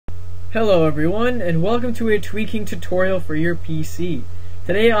Hello everyone, and welcome to a tweaking tutorial for your PC.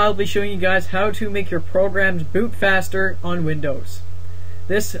 Today I'll be showing you guys how to make your programs boot faster on Windows.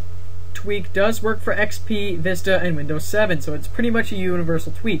 This tweak does work for XP, Vista, and Windows 7, so it's pretty much a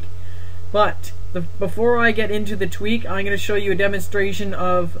universal tweak. But before I get into the tweak, I'm going to show you a demonstration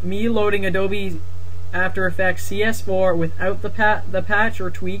of me loading Adobe After Effects CS4 without the patch or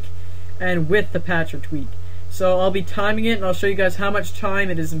tweak, and with the patch or tweak. So I'll be timing it, and I'll show you guys how much time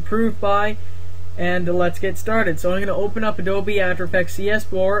it is improved by, and let's get started. So I'm going to open up Adobe After Effects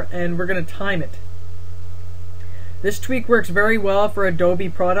CS4, and we're going to time it. This tweak works very well for Adobe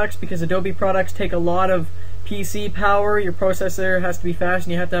products because Adobe products take a lot of PC power. Your processor has to be fast,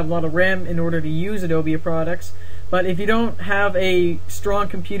 and you have to have a lot of RAM in order to use Adobe products. But if you don't have a strong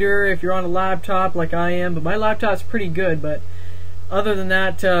computer, if you're on a laptop like I am, but my laptop's pretty good, but other than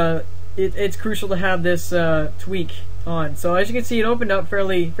that, it's crucial to have this tweak on. So as you can see, it opened up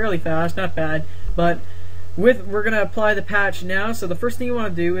fairly fast, not bad. But we're going to apply the patch now. So the first thing you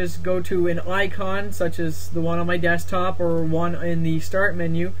want to do is go to an icon, such as the one on my desktop or one in the Start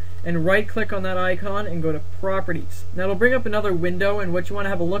menu, and right-click on that icon and go to Properties. Now it'll bring up another window, and what you want to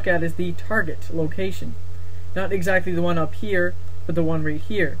have a look at is the target location. Not exactly the one up here, but the one right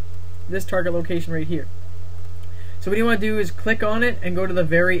here. This target location right here. So what you want to do is click on it and go to the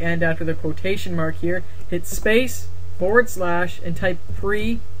very end after the quotation mark here. Hit space, / and type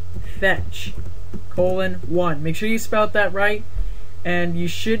prefetch, :1. Make sure you spelled that right, and you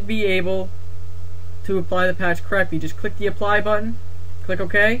should be able to apply the patch correctly. Just click the apply button, click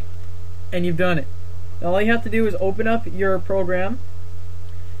OK, and you've done it. Now all you have to do is open up your program,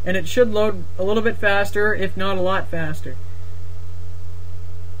 and it should load a little bit faster, if not a lot faster.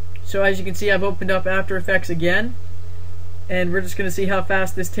 So as you can see, I've opened up After Effects again, and we're just going to see how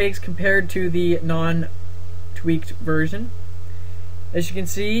fast this takes compared to the non-tweaked version. As you can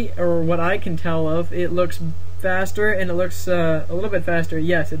see, or what I can tell of, it looks faster, and it looks a little bit faster.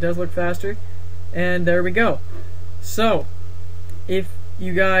 Yes, it does look faster, and there we go. So if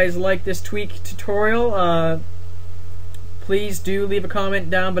you guys like this tweak tutorial, please do leave a comment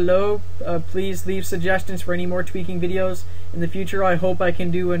down below. Please leave suggestions for any more tweaking videos in the future. I hope I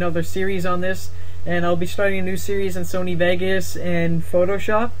can do another series on this, and I'll be starting a new series on Sony Vegas and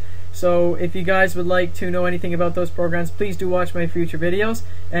Photoshop. So if you guys would like to know anything about those programs, please do watch my future videos,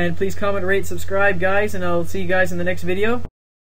 and please comment, rate, subscribe, guys, and I'll see you guys in the next video.